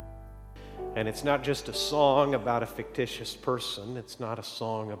And it's not just a song about a fictitious person. It's not a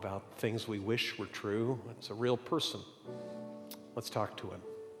song about things we wish were true. It's a real person. Let's talk to him.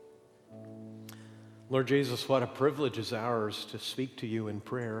 Lord Jesus, what a privilege is ours to speak to you in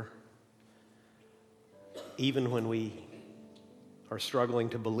prayer. Even when we are struggling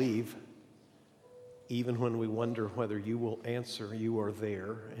to believe, even when we wonder whether you will answer, you are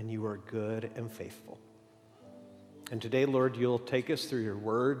there and you are good and faithful. And today, Lord, you'll take us through your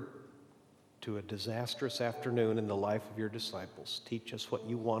word to a disastrous afternoon in the life of your disciples. Teach us what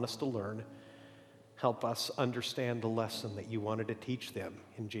you want us to learn. Help us understand the lesson that you wanted to teach them.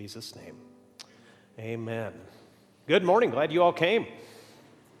 In Jesus' name, amen. Good morning. Glad you all came.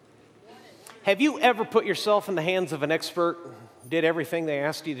 Have you ever put yourself in the hands of an expert, did everything they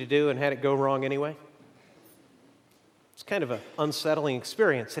asked you to do, and had it go wrong anyway? It's kind of an unsettling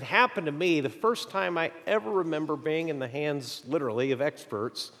experience. It happened to me the first time I ever remember being in the hands, literally, of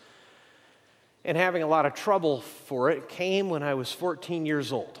experts and having a lot of trouble for it. Came when I was 14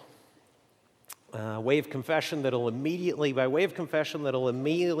 years old. By way of confession, that'll immediately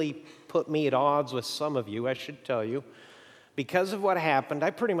put me at odds with some of you, I should tell you. Because of what happened,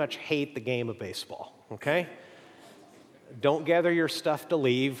 I pretty much hate the game of baseball, okay? Don't gather your stuff to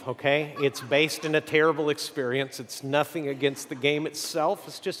leave, okay? It's based in a terrible experience. It's nothing against the game itself.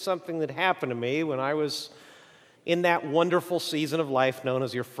 It's just something that happened to me when I was in that wonderful season of life known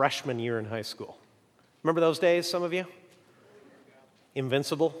as your freshman year in high school. Remember those days, some of you?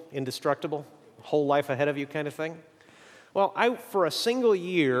 Invincible, indestructible, whole life ahead of you kind of thing? Well, for a single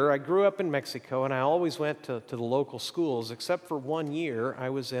year, I grew up in Mexico, and I always went to the local schools, except for 1 year, I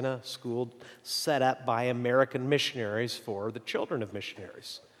was in a school set up by American missionaries for the children of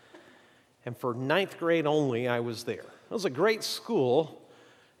missionaries. And for 9th grade only, I was there. It was a great school,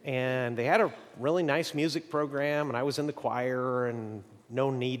 and they had a really nice music program, and I was in the choir, and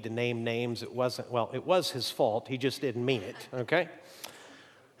no need to name names. It was his fault. He just didn't mean it, okay?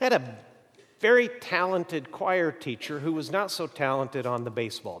 I had a very talented choir teacher who was not so talented on the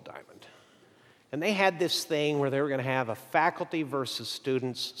baseball diamond. And they had this thing where they were going to have a faculty versus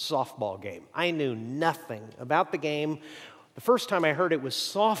students softball game. I knew nothing about the game. The first time I heard it was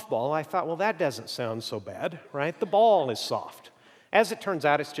softball, I thought, well, that doesn't sound so bad, right? The ball is soft. As it turns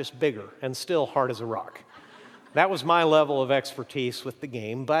out, it's just bigger and still hard as a rock. That was my level of expertise with the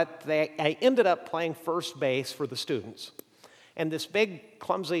game, but I ended up playing first base for the students. And this big,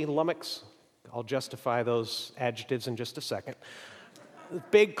 clumsy lummox, I'll justify those adjectives in just a second,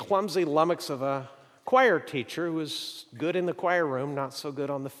 big, clumsy lummox of a choir teacher who was good in the choir room, not so good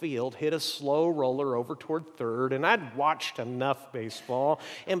on the field, hit a slow roller over toward third, and I'd watched enough baseball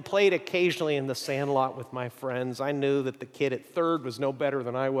and played occasionally in the sandlot with my friends. I knew that the kid at third was no better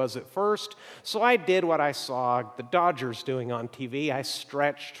than I was at first, so I did what I saw the Dodgers doing on TV. I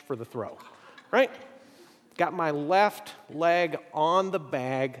stretched for the throw, right? Got my left leg on the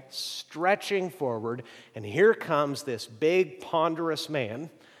bag, stretching forward, and here comes this big, ponderous man.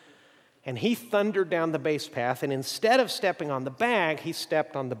 And he thundered down the base path, and instead of stepping on the bag, he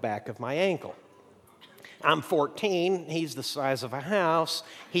stepped on the back of my ankle. I'm 14, he's the size of a house.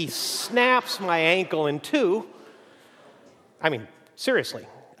 He snaps my ankle in two. I mean, seriously.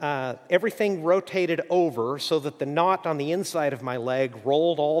 Everything rotated over so that the knot on the inside of my leg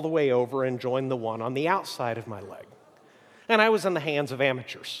rolled all the way over and joined the one on the outside of my leg. And I was in the hands of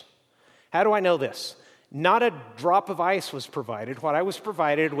amateurs. How do I know this? Not a drop of ice was provided. What I was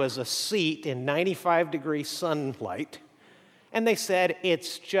provided was a seat in 95-degree sunlight. And they said,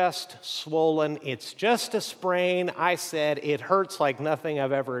 it's just swollen, it's just a sprain. I said, it hurts like nothing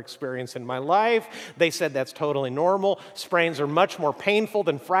I've ever experienced in my life. They said, that's totally normal. Sprains are much more painful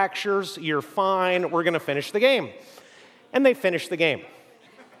than fractures. You're fine. We're going to finish the game. And they finished the game.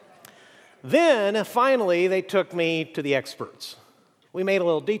 Then, finally, they took me to the experts. We made a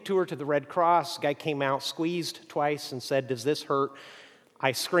little detour to the Red Cross. Guy came out, squeezed twice, and said, does this hurt?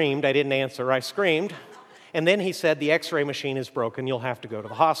 I screamed. I didn't answer. I screamed. And then he said, the x-ray machine is broken. You'll have to go to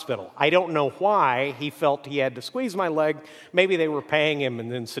the hospital. I don't know why he felt he had to squeeze my leg. Maybe they were paying him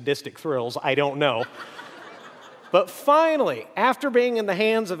in sadistic thrills. I don't know. But finally, after being in the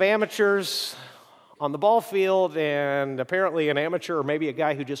hands of amateurs on the ball field and apparently an amateur or maybe a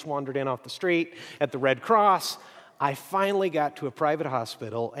guy who just wandered in off the street at the Red Cross, I finally got to a private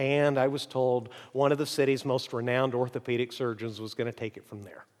hospital, and I was told one of the city's most renowned orthopedic surgeons was going to take it from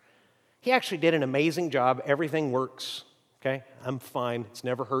there. He actually did an amazing job. Everything works, okay? I'm fine. It's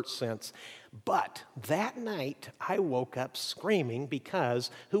never hurt since. But that night, I woke up screaming because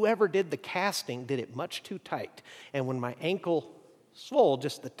whoever did the casting did it much too tight. And when my ankle swole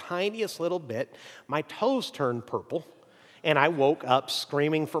just the tiniest little bit, my toes turned purple, And I woke up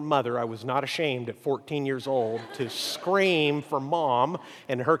screaming for mother. I was not ashamed at 14 years old to scream for mom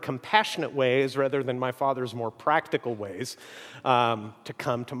in her compassionate ways rather than my father's more practical ways to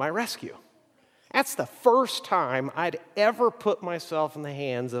come to my rescue. That's the first time I'd ever put myself in the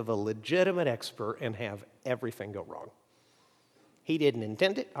hands of a legitimate expert and have everything go wrong. He didn't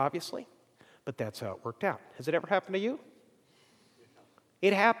intend it, obviously, but that's how it worked out. Has it ever happened to you?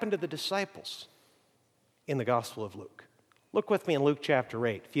 It happened to the disciples in the Gospel of Luke. Look with me in Luke chapter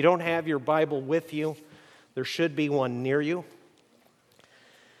 8. If you don't have your Bible with you, there should be one near you.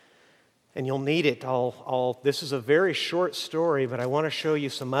 And you'll need it. This is a very short story, but I want to show you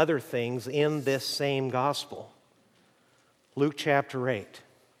some other things in this same gospel. Luke chapter 8.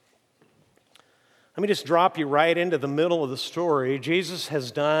 Let me just drop you right into the middle of the story. Jesus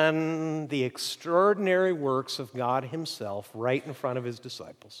has done the extraordinary works of God himself right in front of his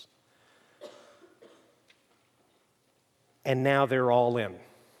disciples. And now they're all in.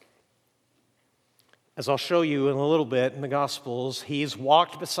 As I'll show you in a little bit in the Gospels, he's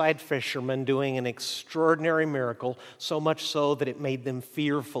walked beside fishermen doing an extraordinary miracle, so much so that it made them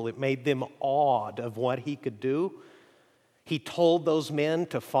fearful. It made them awed of what he could do. He told those men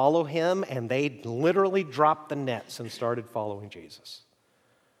to follow him, and they literally dropped the nets and started following Jesus.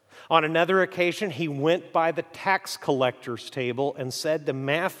 On another occasion, he went by the tax collector's table and said to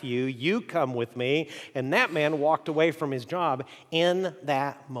Matthew, "You come with me." And that man walked away from his job in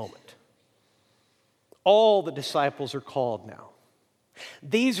that moment. All the disciples are called now.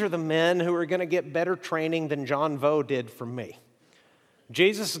 These are the men who are going to get better training than John Vo did from me.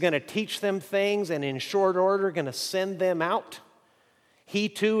 Jesus is going to teach them things and in short order going to send them out. He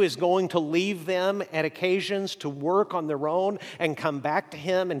too is going to leave them at occasions to work on their own and come back to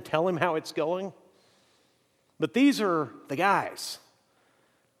him and tell him how it's going. But these are the guys.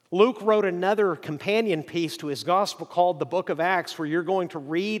 Luke wrote another companion piece to his gospel called the Book of Acts, where you're going to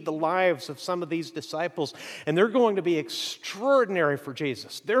read the lives of some of these disciples, and they're going to be extraordinary for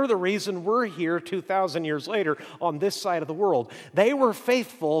Jesus. They're the reason we're here 2,000 years later on this side of the world. They were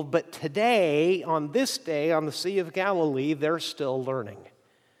faithful, but today, on this day, on the Sea of Galilee, they're still learning.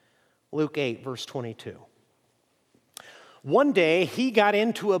 Luke 8, verse 22. One day, he got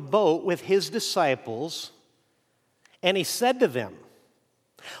into a boat with his disciples, and he said to them,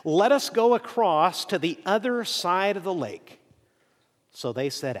 "Let us go across to the other side of the lake." So they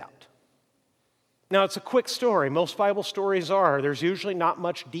set out. Now, it's a quick story. Most Bible stories are. There's usually not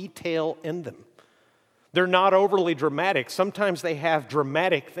much detail in them. They're not overly dramatic. Sometimes they have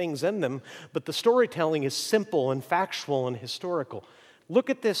dramatic things in them, but the storytelling is simple and factual and historical.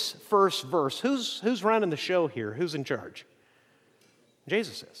 Look at this first verse. Who's running the show here? Who's in charge?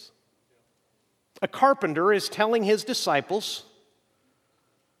 Jesus is. A carpenter is telling his disciples,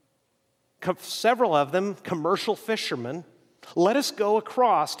 several of them commercial fishermen, "Let us go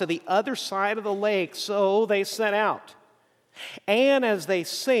across to the other side of the lake." So they set out. And as they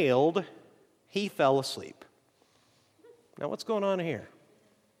sailed, he fell asleep. Now, what's going on here?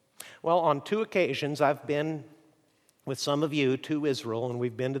 Well, on 2 occasions, I've been with some of you to Israel, and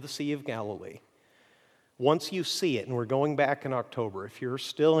we've been to the Sea of Galilee. Once you see it, and we're going back in October, if you're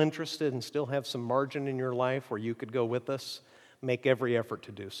still interested and still have some margin in your life where you could go with us, make every effort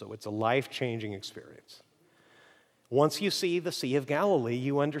to do so. It's a life-changing experience. Once you see the Sea of Galilee,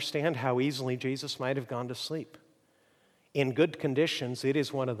 you understand how easily Jesus might have gone to sleep. In good conditions, it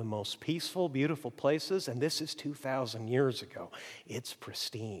is one of the most peaceful, beautiful places, and this is 2,000 years ago. It's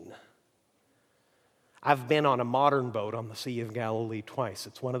pristine. I've been on a modern boat on the Sea of Galilee twice.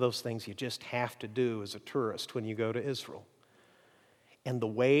 It's one of those things you just have to do as a tourist when you go to Israel. And the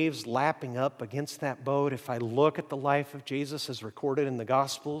waves lapping up against that boat, if I look at the life of Jesus as recorded in the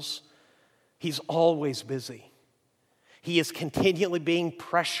Gospels, he's always busy. He is continually being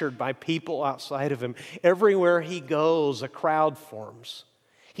pressured by people outside of him. Everywhere he goes, a crowd forms.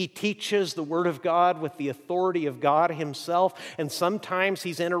 He teaches the Word of God with the authority of God himself, and sometimes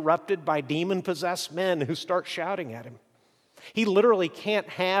he's interrupted by demon-possessed men who start shouting at him. He literally can't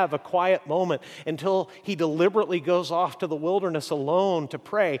have a quiet moment until he deliberately goes off to the wilderness alone to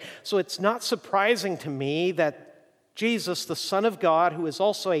pray. So it's not surprising to me that Jesus, the Son of God, who is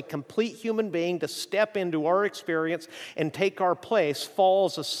also a complete human being to step into our experience and take our place,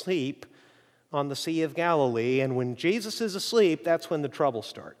 falls asleep on the Sea of Galilee. And when Jesus is asleep, that's when the trouble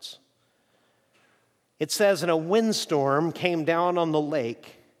starts. It says, "And a windstorm came down on the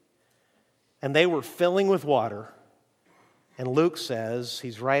lake, and they were filling with water." And Luke says,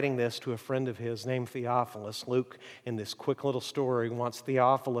 he's writing this to a friend of his named Theophilus. Luke, in this quick little story, wants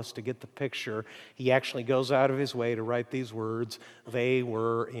Theophilus to get the picture. He actually goes out of his way to write these words: "They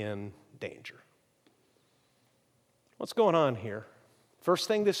were in danger." What's going on here? First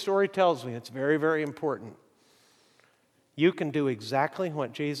thing this story tells me, it's very, very important. You can do exactly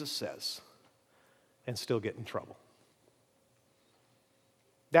what Jesus says and still get in trouble.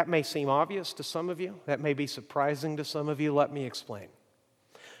 That may seem obvious to some of you. That may be surprising to some of you. Let me explain.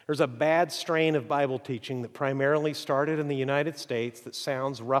 There's a bad strain of Bible teaching that primarily started in the United States that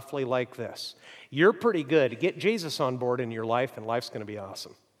sounds roughly like this. You're pretty good. Get Jesus on board in your life, and life's going to be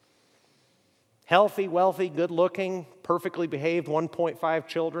awesome. Healthy, wealthy, good-looking, perfectly behaved 1.5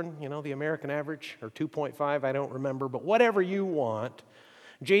 children, the American average, or 2.5, I don't remember, but whatever you want,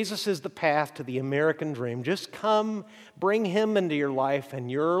 Jesus is the path to the American dream. Just come, bring Him into your life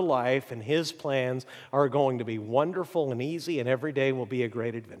and His plans are going to be wonderful and easy, and every day will be a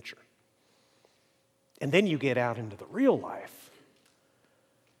great adventure. And then you get out into the real life,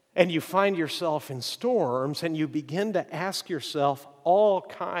 and you find yourself in storms, and you begin to ask yourself all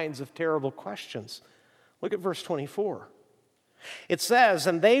kinds of terrible questions. Look at verse 24. It says,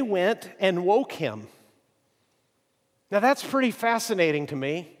 "And they went and woke him." Now that's pretty fascinating to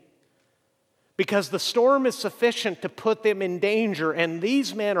me, because the storm is sufficient to put them in danger, and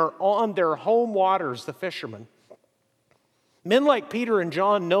these men are on their home waters, the fishermen. Men like Peter and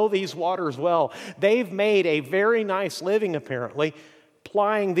John know these waters well. They've made a very nice living, apparently,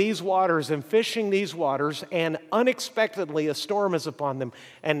 plying these waters and fishing these waters, and unexpectedly a storm is upon them.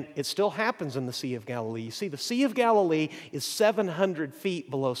 And it still happens in the Sea of Galilee. You see, the Sea of Galilee is 700 feet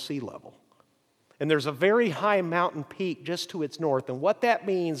below sea level. And there's a very high mountain peak just to its north. And what that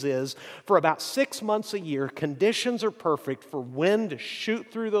means is, for about 6 months a year, conditions are perfect for wind to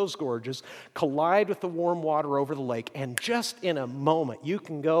shoot through those gorges, collide with the warm water over the lake, and just in a moment, you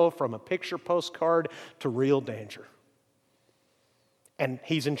can go from a picture postcard to real danger. And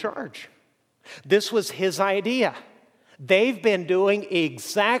He's in charge. This was His idea. They've been doing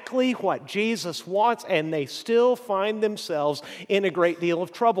exactly what Jesus wants, and they still find themselves in a great deal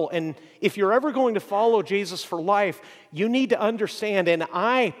of trouble. And if you're ever going to follow Jesus for life, you need to understand, and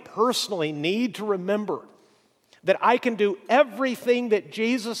I personally need to remember, that I can do everything that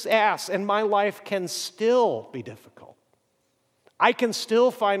Jesus asks, and my life can still be difficult. I can still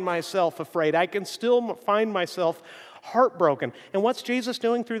find myself afraid. I can still find myself heartbroken. And what's Jesus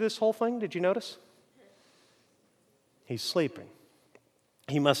doing through this whole thing? Did you notice? He's sleeping.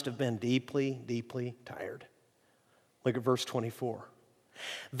 He must have been deeply, deeply tired. Look at verse 24.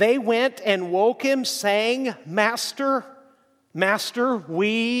 They went and woke him, saying, "Master, Master,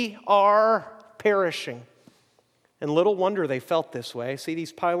 we are perishing." And little wonder they felt this way. See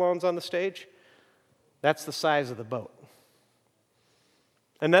these pylons on the stage? That's the size of the boat.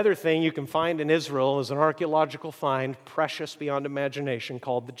 Another thing you can find in Israel is an archaeological find, precious beyond imagination,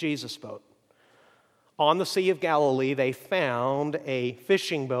 called the Jesus boat. On the Sea of Galilee, they found a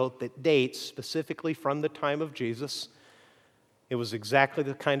fishing boat that dates specifically from the time of Jesus. It was exactly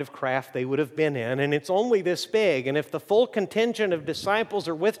the kind of craft they would have been in, and it's only this big. And if the full contingent of disciples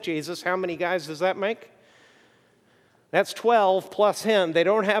are with Jesus, how many guys does that make? That's 12 plus him. They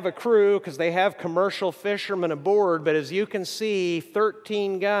don't have a crew because they have commercial fishermen aboard, but as you can see,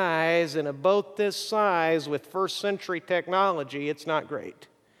 13 guys in a boat this size with first century technology, it's not great.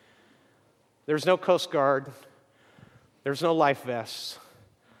 There's no Coast Guard. There's no life vests.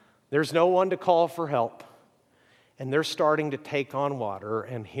 There's no one to call for help. And they're starting to take on water,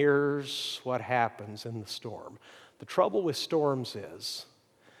 and here's what happens in the storm. The trouble with storms is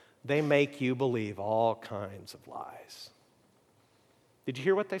they make you believe all kinds of lies. Did you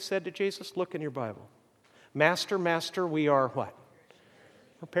hear what they said to Jesus? Look in your Bible. "Master, Master, we are" what?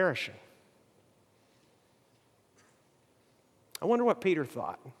 We're perishing. I wonder what Peter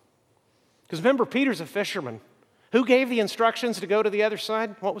thought. Because remember, Peter's a fisherman. Who gave the instructions to go to the other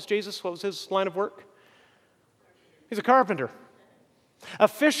side? What was Jesus? What was his line of work? He's a carpenter. A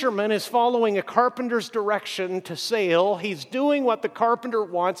fisherman is following a carpenter's direction to sail. He's doing what the carpenter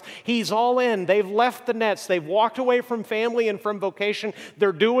wants. He's all in. They've left the nets. They've walked away from family and from vocation.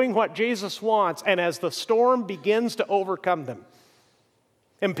 They're doing what Jesus wants. And as the storm begins to overcome them,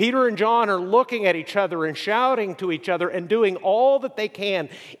 and Peter and John are looking at each other and shouting to each other and doing all that they can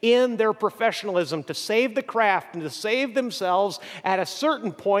in their professionalism to save the craft and to save themselves, at a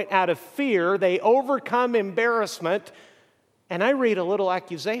certain point, out of fear, they overcome embarrassment. And I read a little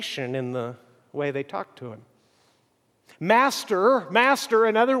accusation in the way they talk to him. "Master, Master,"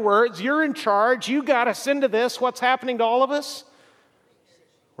 in other words, you're in charge. You got us into this. What's happening to all of us?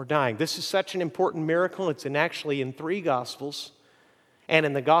 We're dying. This is such an important miracle. It's actually in 3 Gospels. And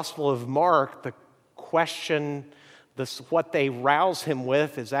in the Gospel of Mark, the question, what they rouse him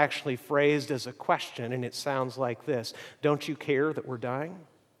with, is actually phrased as a question, and it sounds like this: "Don't you care that we're dying?"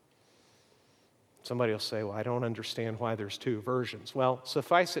 Somebody will say, well, I don't understand why there's two versions. Well,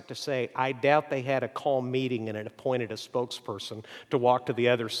 suffice it to say, I doubt they had a calm meeting and it appointed a spokesperson to walk to the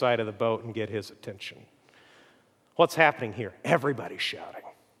other side of the boat and get his attention. What's happening here? Everybody's shouting.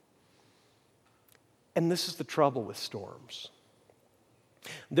 And this is the trouble with storms.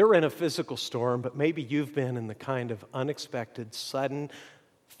 They're in a physical storm, but maybe you've been in the kind of unexpected, sudden,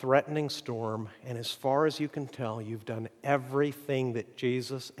 threatening storm, and as far as you can tell, you've done everything that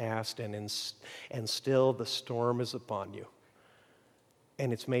Jesus asked, and still the storm is upon you.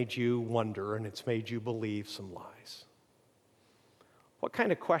 And it's made you wonder, and it's made you believe some lies. What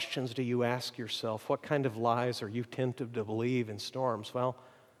kind of questions do you ask yourself? What kind of lies are you tempted to believe in storms? Well,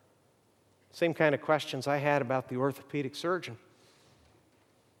 same kind of questions I had about the orthopedic surgeon.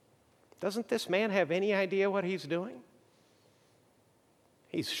 Doesn't this man have any idea what he's doing?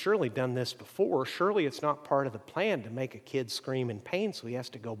 He's surely done this before. Surely it's not part of the plan to make a kid scream in pain so he has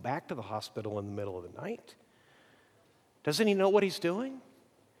to go back to the hospital in the middle of the night. Doesn't he know what he's doing?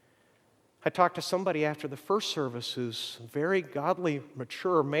 I talked to somebody after the first service who's a very godly,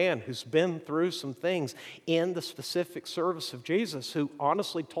 mature man who's been through some things in the specific service of Jesus, who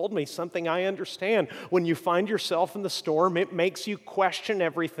honestly told me something I understand. When you find yourself in the storm, it makes you question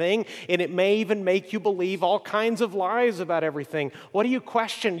everything, and it may even make you believe all kinds of lies about everything. What do you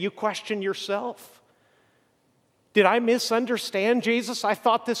question? You question yourself. Did I misunderstand Jesus? I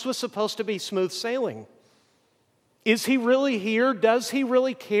thought this was supposed to be smooth sailing. Is he really here? Does he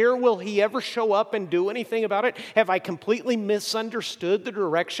really care? Will he ever show up and do anything about it? Have I completely misunderstood the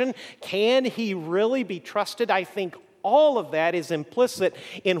direction? Can he really be trusted? I think all of that is implicit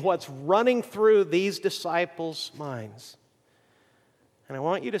in what's running through these disciples' minds. And I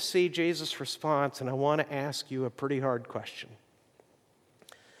want you to see Jesus' response, and I want to ask you a pretty hard question.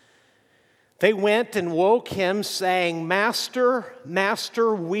 They went and woke him, saying, Master,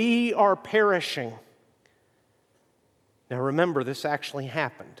 Master, we are perishing. Now remember, this actually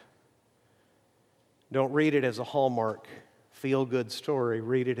happened. Don't read it as a Hallmark feel-good story.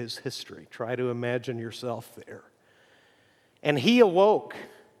 Read it as history. Try to imagine yourself there. And he awoke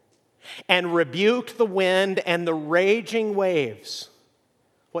and rebuked the wind and the raging waves.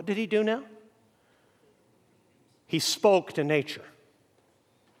 What did he do now? He spoke to nature.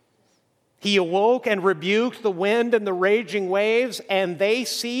 He awoke and rebuked the wind and the raging waves, and they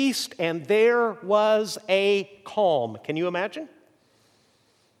ceased, and there was a calm. Can you imagine?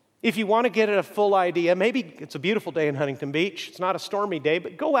 If you want to get a full idea, maybe it's a beautiful day in Huntington Beach. It's not a stormy day,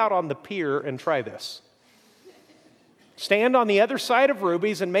 but go out on the pier and try this. Stand on the other side of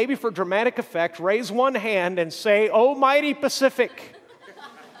Ruby's, and maybe for dramatic effect, raise one hand and say, "Oh, mighty Pacific,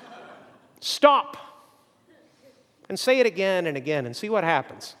 stop." And say it again and again and see what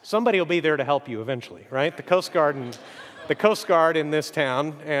happens. Somebody will be there to help you eventually, right? The Coast Guard in this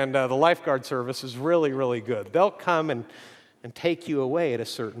town and the lifeguard service is really, really good. They'll come and take you away at a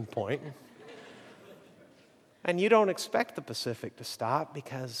certain point. And you don't expect the Pacific to stop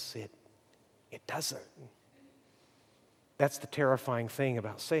because it doesn't. That's the terrifying thing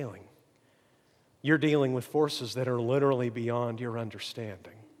about sailing. You're dealing with forces that are literally beyond your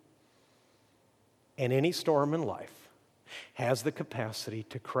understanding. And any storm in life has the capacity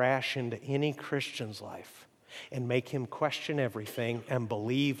to crash into any Christian's life and make him question everything and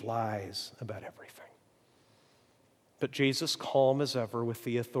believe lies about everything. But Jesus, calm as ever, with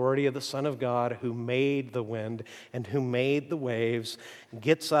the authority of the Son of God who made the wind and who made the waves,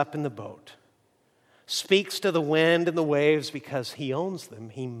 gets up in the boat, speaks to the wind and the waves because he owns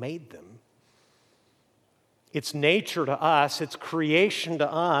them, he made them. It's nature to us. It's creation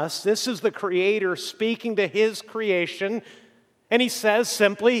to us. This is the Creator speaking to His creation, and He says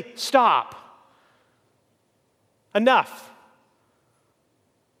simply, stop. Enough.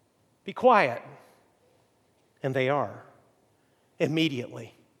 Be quiet. And they are,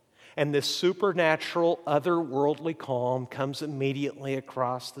 immediately. And this supernatural, otherworldly calm comes immediately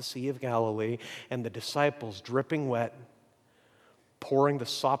across the Sea of Galilee, and the disciples, dripping wet, pouring the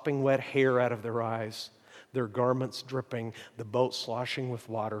sopping wet hair out of their eyes, their garments dripping, the boat sloshing with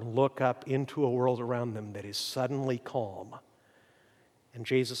water, look up into a world around them that is suddenly calm. And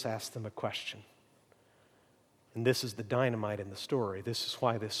Jesus asked them a question. And this is the dynamite in the story. This is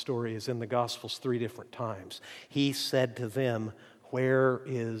why this story is in the Gospels 3 different times. He said to them, "Where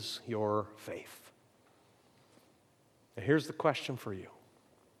is your faith?" Now here's the question for you.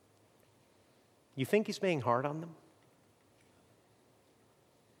 You think He's being hard on them?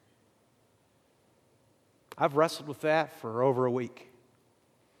 I've wrestled with that for over a week.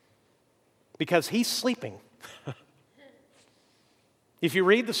 Because He's sleeping. If you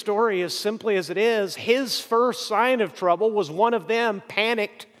read the story as simply as it is, His first sign of trouble was one of them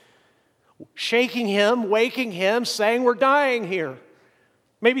panicked, shaking him, waking him, saying, "We're dying here."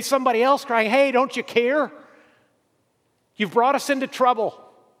 Maybe somebody else crying, "Hey, don't you care? You've brought us into trouble.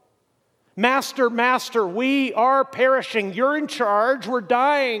 Master, Master, we are perishing. You're in charge. We're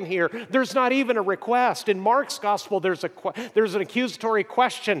dying here." There's not even a request. In Mark's gospel, there's an accusatory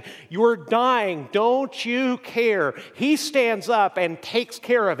question. "You're dying. Don't you care?" He stands up and takes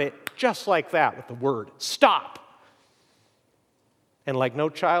care of it just like that with the word, "Stop." And like no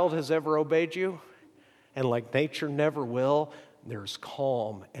child has ever obeyed you, and like nature never will, there's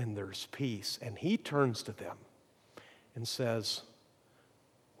calm and there's peace. And he turns to them and says,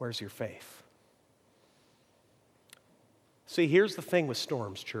 "Where's your faith?" See, here's the thing with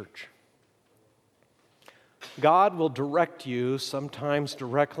storms, church. God will direct you sometimes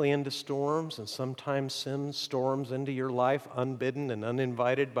directly into storms and sometimes send storms into your life unbidden and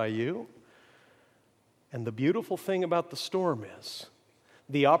uninvited by you. And the beautiful thing about the storm is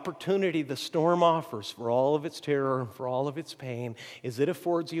the opportunity the storm offers, for all of its terror and for all of its pain, is it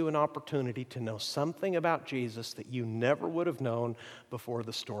affords you an opportunity to know something about Jesus that you never would have known before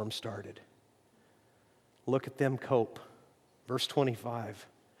the storm started. Look at them cope. Verse 25.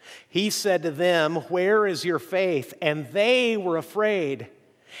 He said to them, "Where is your faith?" And they were afraid,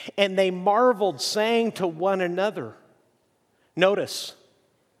 and they marveled, saying to one another. Notice,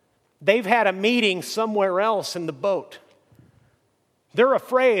 they've had a meeting somewhere else in the boat. They're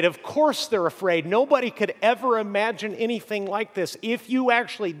afraid. Of course they're afraid. Nobody could ever imagine anything like this. If you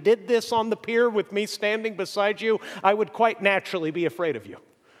actually did this on the pier with me standing beside you, I would quite naturally be afraid of you.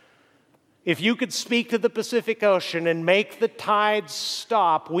 If you could speak to the Pacific Ocean and make the tides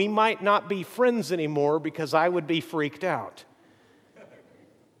stop, we might not be friends anymore because I would be freaked out.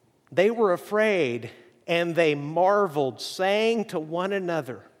 They were afraid, and they marveled, saying to one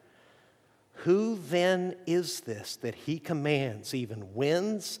another, "Who then is this that he commands even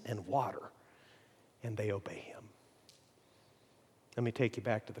winds and water, and they obey him?" Let me take you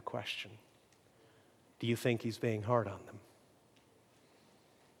back to the question. Do you think he's being hard on them?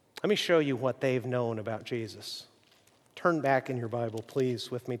 Let me show you what they've known about Jesus. Turn back in your Bible, please,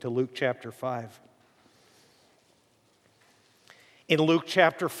 with me to Luke chapter 5. In Luke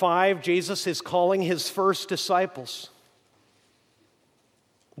chapter 5, Jesus is calling his first disciples.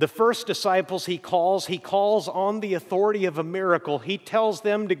 The first disciples he calls on the authority of a miracle. He tells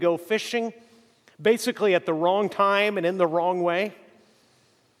them to go fishing, basically at the wrong time and in the wrong way.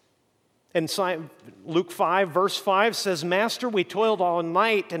 And Luke 5, verse 5 says, "Master, we toiled all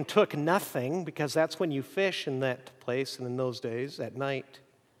night and took nothing," because that's when you fish in that place and in those days, at night.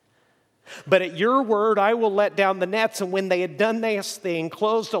 "But at your word I will let down the nets." And when they had done this, they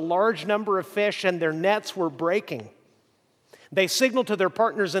enclosed a large number of fish, and their nets were breaking. They signaled to their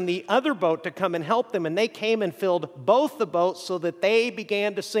partners in the other boat to come and help them, and they came and filled both the boats so that they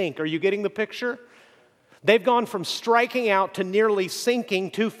began to sink. Are you getting the picture? They've gone from striking out to nearly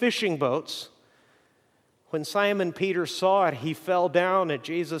sinking two fishing boats. When Simon Peter saw it, he fell down at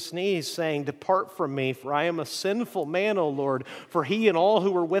Jesus' knees, saying, "Depart from me, for I am a sinful man, O Lord." For he and all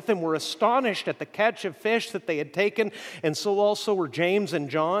who were with him were astonished at the catch of fish that they had taken, and so also were James and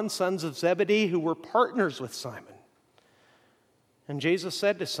John, sons of Zebedee, who were partners with Simon. And Jesus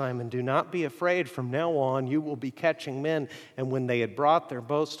said to Simon, "Do not be afraid. From now on you will be catching men." And when they had brought their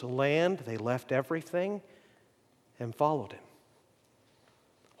boats to land, they left everything and followed him.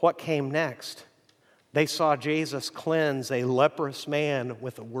 What came next? They saw Jesus cleanse a leprous man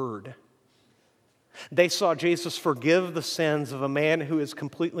with a word. They saw Jesus forgive the sins of a man who is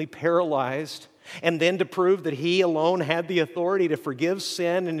completely paralyzed, and then to prove that he alone had the authority to forgive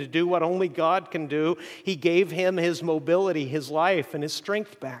sin and to do what only God can do, he gave him his mobility, his life, and his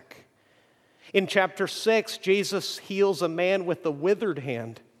strength back. In chapter 6, Jesus heals a man with a withered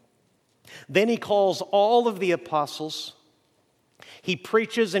hand. Then he calls all of the apostles. He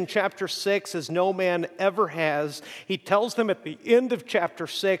preaches in chapter 6 as no man ever has. He tells them at the end of chapter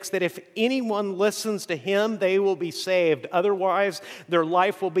 6 that if anyone listens to him, they will be saved. Otherwise, their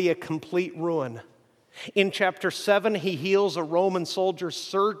life will be a complete ruin. In chapter 7, he heals a Roman soldier's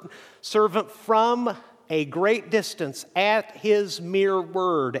servant from a great distance at his mere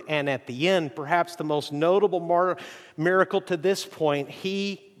word. And at the end, perhaps the most notable miracle to this point,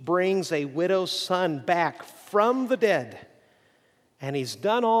 he brings a widow's son back from the dead. And he's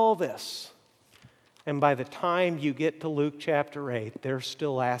done all this. And by the time you get to Luke chapter 8, they're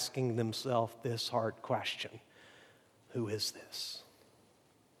still asking themselves this hard question: who is this?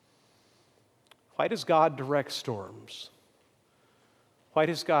 Why does God direct storms? Why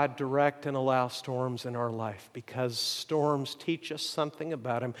does God direct and allow storms in our life? Because storms teach us something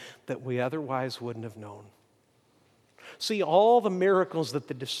about him that we otherwise wouldn't have known. See, all the miracles that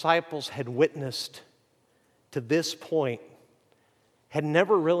the disciples had witnessed to this point had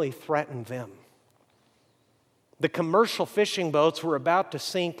never really threatened them. The commercial fishing boats were about to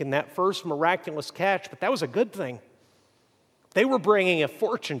sink in that first miraculous catch, but that was a good thing. They were bringing a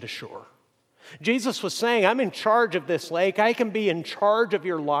fortune to shore. Jesus was saying, I'm in charge of this lake. I can be in charge of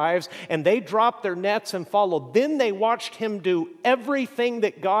your lives. And they dropped their nets and followed. Then they watched him do everything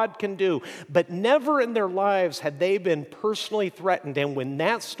that God can do. But never in their lives had they been personally threatened. And when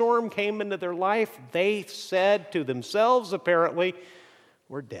that storm came into their life, they said to themselves, apparently,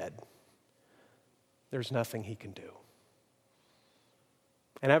 we're dead. There's nothing he can do.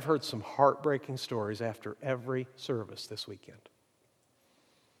 And I've heard some heartbreaking stories after every service this weekend.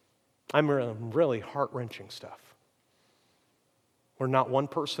 I'm really heart-wrenching stuff where not one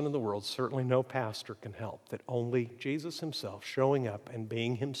person in the world, certainly no pastor, can help, that only Jesus himself showing up and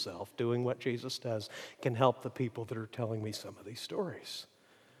being himself, doing what Jesus does, can help the people that are telling me some of these stories.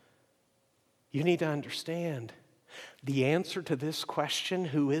 You need to understand the answer to this question,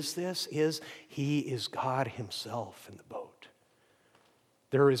 who is this, is he is God himself in the boat.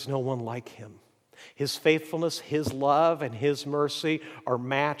 There is no one like him. His faithfulness, his love, and his mercy are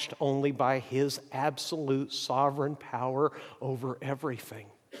matched only by his absolute sovereign power over everything.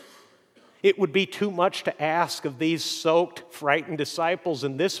 It would be too much to ask of these soaked, frightened disciples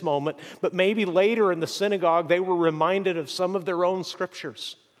in this moment, but maybe later in the synagogue they were reminded of some of their own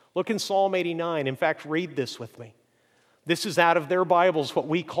scriptures. Look in Psalm 89. In fact, read this with me. This is out of their Bibles, what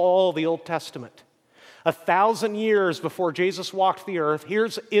we call the Old Testament. 1,000 years before Jesus walked the earth,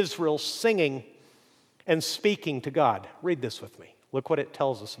 here's Israel singing and speaking to God. Read this with me. Look what it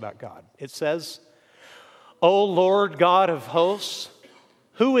tells us about God. It says, O Lord God of hosts,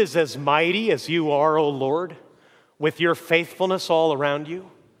 who is as mighty as you are, O Lord, with your faithfulness all around you?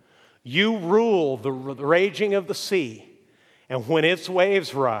 You rule the raging of the sea, and when its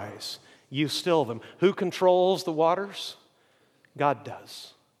waves rise, you still them. Who controls the waters? God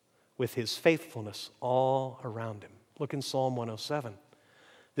does, with his faithfulness all around him. Look in Psalm 107.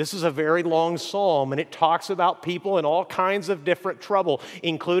 This is a very long psalm, and it talks about people in all kinds of different trouble,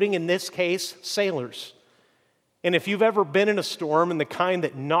 including, in this case, sailors. And if you've ever been in a storm and the kind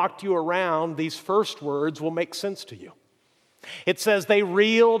that knocked you around, these first words will make sense to you. It says, they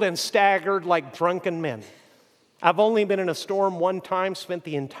reeled and staggered like drunken men. I've only been in a storm one time, spent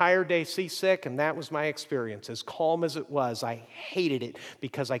the entire day seasick, and that was my experience. As calm as it was, I hated it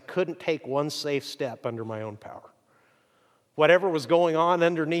because I couldn't take one safe step under my own power. Whatever was going on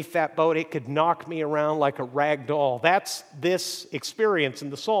underneath that boat, it could knock me around like a rag doll. That's this experience in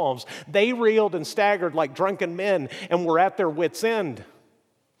the Psalms. They reeled and staggered like drunken men and were at their wits' end.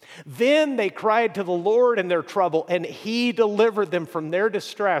 Then they cried to the Lord in their trouble, and he delivered them from their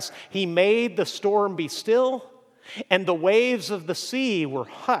distress. He made the storm be still, and the waves of the sea were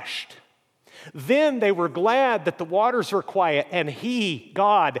hushed. Then they were glad that the waters were quiet, and he,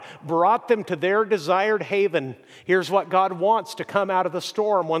 God, brought them to their desired haven. Here's what God wants to come out of the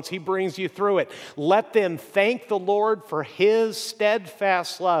storm once he brings you through it. Let them thank the Lord for his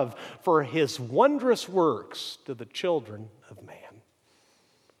steadfast love, for his wondrous works to the children of man.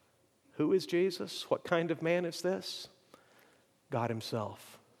 Who is Jesus? What kind of man is this? God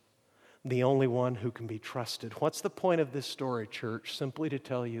himself, the only one who can be trusted. What's the point of this story, church? Simply to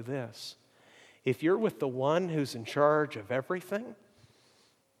tell you this. If you're with the one who's in charge of everything,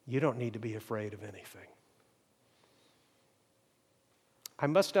 you don't need to be afraid of anything. I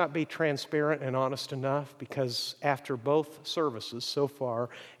must not be transparent and honest enough because after both services so far,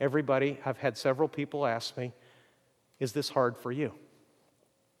 I've had several people ask me, is this hard for you?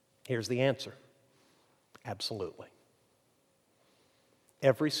 Here's the answer. Absolutely.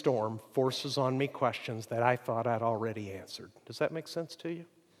 Every storm forces on me questions that I thought I'd already answered. Does that make sense to you?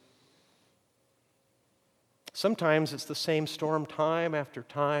 Sometimes it's the same storm time after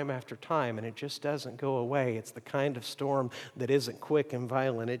time after time, and it just doesn't go away. It's the kind of storm that isn't quick and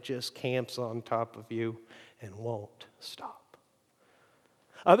violent. It just camps on top of you and won't stop.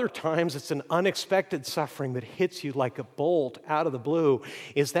 Other times it's an unexpected suffering that hits you like a bolt out of the blue.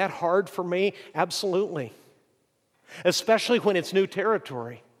 Is that hard for me? Absolutely. Especially when it's new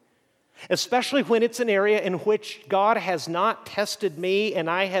territory. Especially when it's an area in which God has not tested me and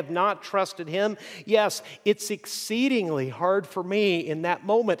I have not trusted him. Yes, it's exceedingly hard for me in that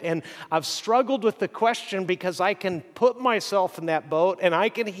moment. And I've struggled with the question because I can put myself in that boat and I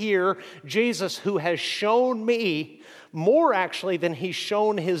can hear Jesus, who has shown me more actually than he's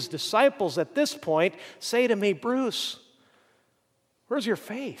shown his disciples at this point, say to me, Bruce, where's your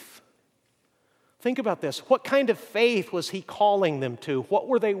faith? Think about this. What kind of faith was he calling them to? What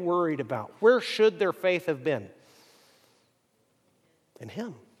were they worried about? Where should their faith have been? In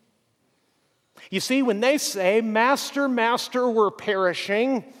Him. You see, when they say, Master, Master, we're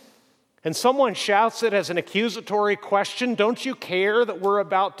perishing, and someone shouts it as an accusatory question, don't you care that we're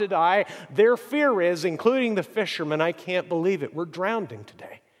about to die? Their fear is, including the fishermen, I can't believe it, we're drowning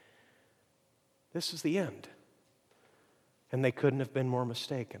today. This is the end. And they couldn't have been more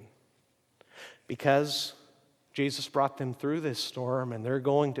mistaken. Because Jesus brought them through this storm and they're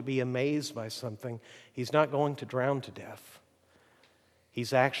going to be amazed by something. He's not going to drown to death.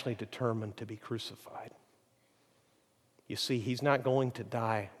 He's actually determined to be crucified. You see, He's not going to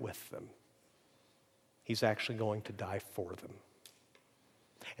die with them. He's actually going to die for them.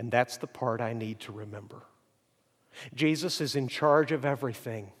 And that's the part I need to remember. Jesus is in charge of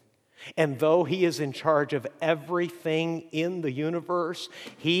everything. And though He is in charge of everything in the universe,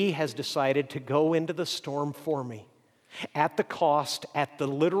 He has decided to go into the storm for me. At the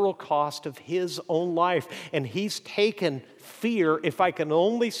literal cost of His own life. And He's taken fear, if I can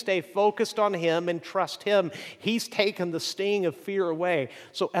only stay focused on Him and trust Him, He's taken the sting of fear away.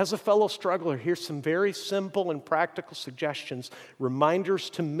 So as a fellow struggler, here's some very simple and practical suggestions, reminders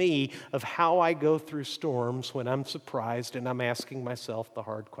to me of how I go through storms when I'm surprised and I'm asking myself the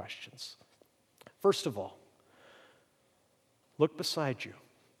hard questions. First of all, look beside you.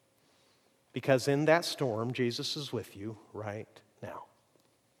 Because in that storm, Jesus is with you right now.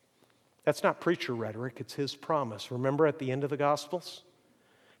 That's not preacher rhetoric, it's His promise. Remember at the end of the Gospels?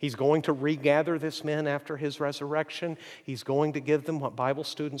 He's going to regather this men after His resurrection. He's going to give them what Bible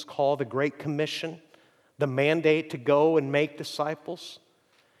students call the Great Commission, the mandate to go and make disciples.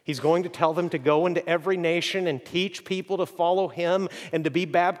 He's going to tell them to go into every nation and teach people to follow Him and to be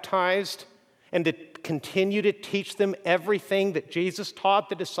baptized and to continue to teach them everything that Jesus taught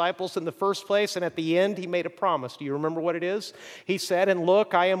the disciples in the first place. And at the end, He made a promise. Do you remember what it is? He said, and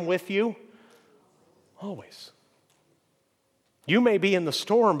look, I am with you always. You may be in the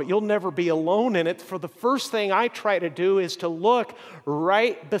storm, but you'll never be alone in it. For the first thing I try to do is to look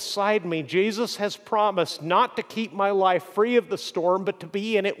right beside me. Jesus has promised not to keep my life free of the storm, but to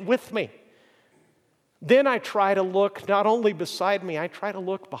be in it with me. Then I try to look not only beside me, I try to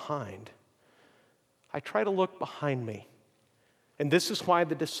look behind. I try to look behind me. And this is why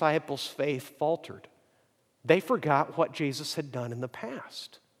the disciples' faith faltered. They forgot what Jesus had done in the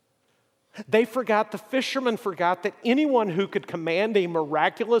past. They forgot, the fishermen forgot that anyone who could command a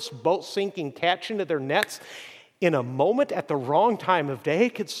miraculous boat-sinking catch into their nets in a moment at the wrong time of day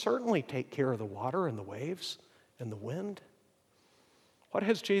could certainly take care of the water and the waves and the wind. What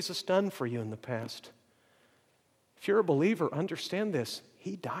has Jesus done for you in the past? If you're a believer, understand this.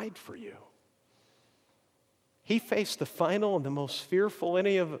 He died for you. He faced the final and the most fearful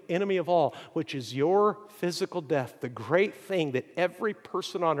enemy of all, which is your physical death, the great thing that every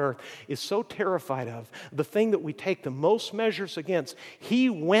person on earth is so terrified of, the thing that we take the most measures against. He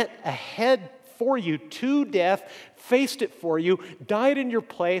went ahead for you to death, faced it for you, died in your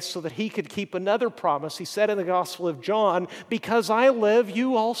place so that He could keep another promise. He said in the Gospel of John, because I live,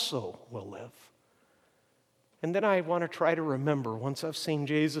 you also will live. And then I want to try to remember, once I've seen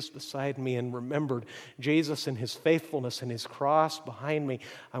Jesus beside me and remembered Jesus and His faithfulness and His cross behind me,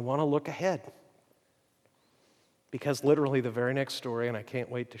 I want to look ahead. Because literally the very next story, and I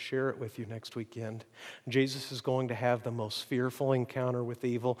can't wait to share it with you next weekend, Jesus is going to have the most fearful encounter with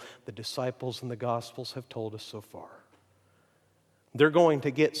evil the disciples in the Gospels have told us so far. They're going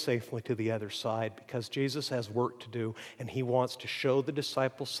to get safely to the other side because Jesus has work to do, and He wants to show the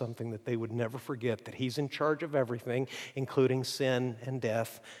disciples something that they would never forget, that He's in charge of everything, including sin and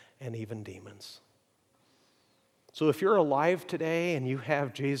death and even demons. So if you're alive today and you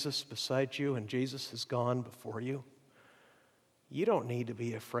have Jesus beside you and Jesus has gone before you, you don't need to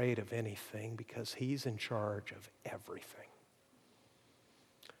be afraid of anything because He's in charge of everything.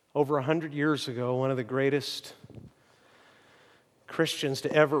 Over 100 years ago, one of the greatest Christians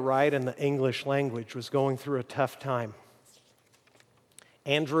to ever write in the English language was going through a tough time.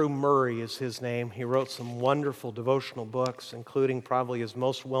 Andrew Murray is his name. He wrote some wonderful devotional books, including probably his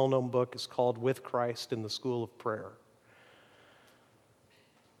most well-known book is called With Christ in the School of Prayer.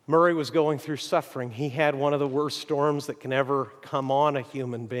 Murray was going through suffering. He had one of the worst storms that can ever come on a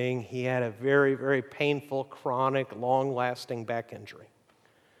human being. He had a very, very painful, chronic, long-lasting back injury.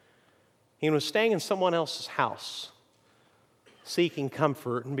 He was staying in someone else's house, seeking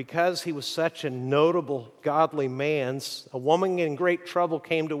comfort, and because he was such a notable, godly man, a woman in great trouble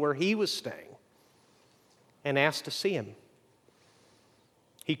came to where he was staying and asked to see him.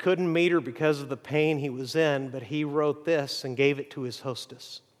 He couldn't meet her because of the pain he was in, but he wrote this and gave it to his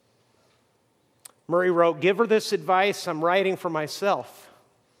hostess. Murray wrote, "Give her this advice I'm writing for myself.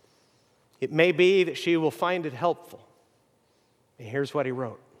 It may be that she will find it helpful. And here's what he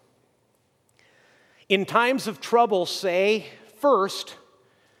wrote. In times of trouble, say, first,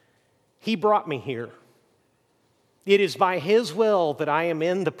 He brought me here. It is by His will that I am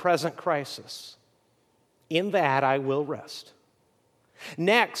in the present crisis. In that I will rest.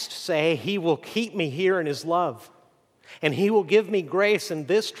 Next, say, He will keep me here in His love, and He will give me grace in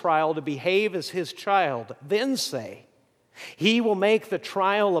this trial to behave as His child. Then say, He will make the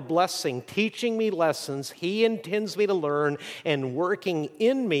trial a blessing, teaching me lessons He intends me to learn and working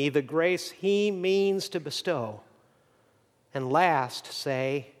in me the grace He means to bestow. And last,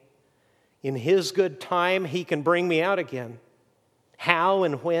 say, in His good time He can bring me out again. How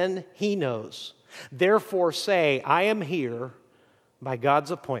and when, He knows. Therefore say, I am here by God's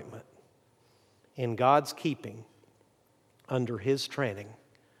appointment, in God's keeping, under His training,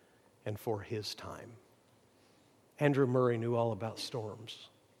 and for His time. Andrew Murray knew all about storms.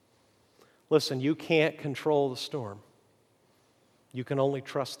 Listen, you can't control the storm. You can only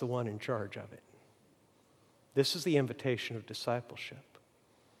trust the one in charge of it. This is the invitation of discipleship.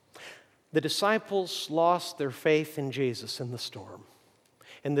 The disciples lost their faith in Jesus in the storm.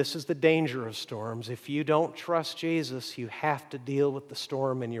 And this is the danger of storms. If you don't trust Jesus, you have to deal with the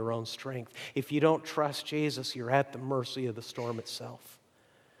storm in your own strength. If you don't trust Jesus, you're at the mercy of the storm itself.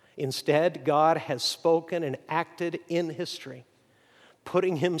 Instead, God has spoken and acted in history,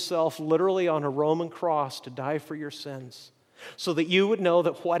 putting Himself literally on a Roman cross to die for your sins, so that you would know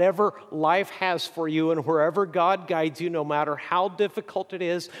that whatever life has for you and wherever God guides you, no matter how difficult it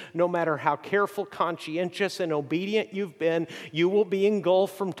is, no matter how careful, conscientious, and obedient you've been, you will be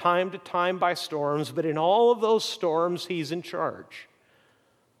engulfed from time to time by storms, but in all of those storms, He's in charge.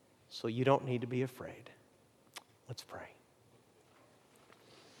 So you don't need to be afraid. Let's pray.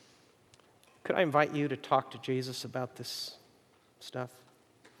 Could I invite you to talk to Jesus about this stuff?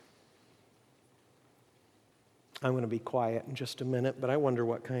 I'm going to be quiet in just a minute, but I wonder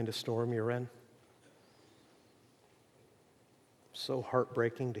what kind of storm you're in. So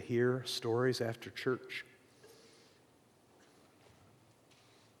heartbreaking to hear stories after church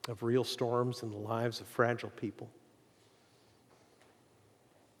of real storms in the lives of fragile people.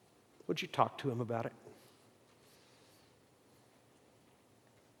 Would you talk to Him about it?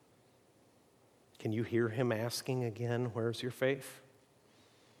 Can you hear Him asking again, where's your faith?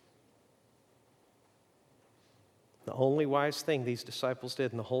 The only wise thing these disciples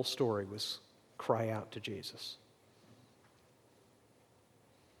did in the whole story was cry out to Jesus.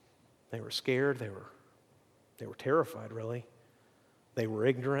 They were scared, they were terrified, really. They were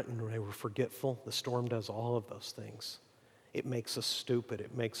ignorant and they were forgetful. The storm does all of those things. It makes us stupid,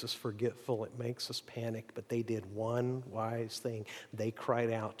 it makes us forgetful, it makes us panic, but they did one wise thing. They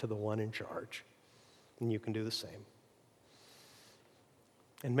cried out to the one in charge. And you can do the same.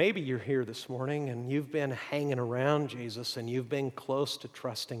 And maybe you're here this morning and you've been hanging around Jesus and you've been close to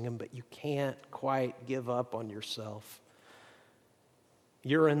trusting Him, but you can't quite give up on yourself.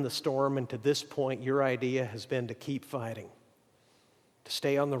 You're in the storm, and to this point, your idea has been to keep fighting, to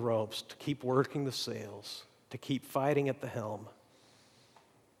stay on the ropes, to keep working the sails, to keep fighting at the helm.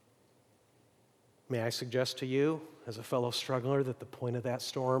 May I suggest to you, as a fellow struggler, that the point of that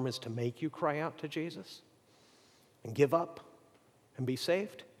storm is to make you cry out to Jesus and give up and be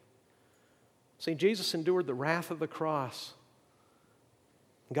saved? See, Jesus endured the wrath of the cross,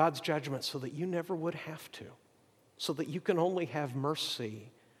 God's judgment, so that you never would have to, so that you can only have mercy,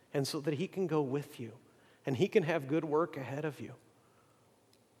 and so that He can go with you, and He can have good work ahead of you.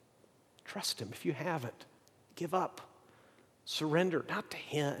 Trust Him. If you haven't, give up. Surrender, not to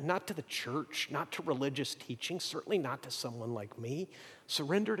Him, not to the church, not to religious teaching, certainly not to someone like me.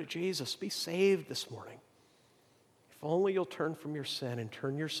 Surrender to Jesus. Be saved this morning. If only you'll turn from your sin and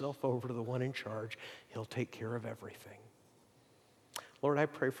turn yourself over to the one in charge, He'll take care of everything. Lord, I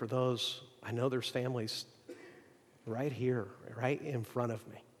pray for those. I know there's families right here, right in front of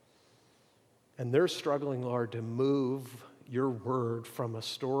me. And they're struggling, Lord, to move your word from a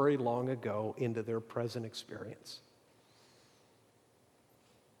story long ago into their present experience.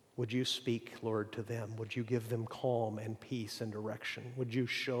 Would you speak, Lord, to them? Would you give them calm and peace and direction? Would you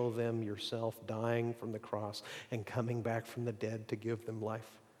show them yourself dying from the cross and coming back from the dead to give them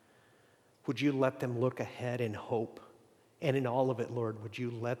life? Would you let them look ahead in hope? And in all of it, Lord, would you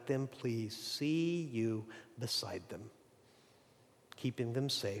let them please see you beside them, keeping them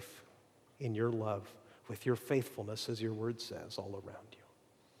safe in your love, with your faithfulness, as your word says, all around you.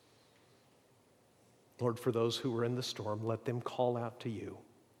 Lord, for those who are in the storm, let them call out to you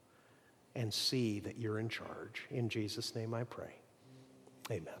and see that you're in charge. In Jesus' name I pray.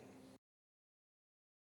 Amen.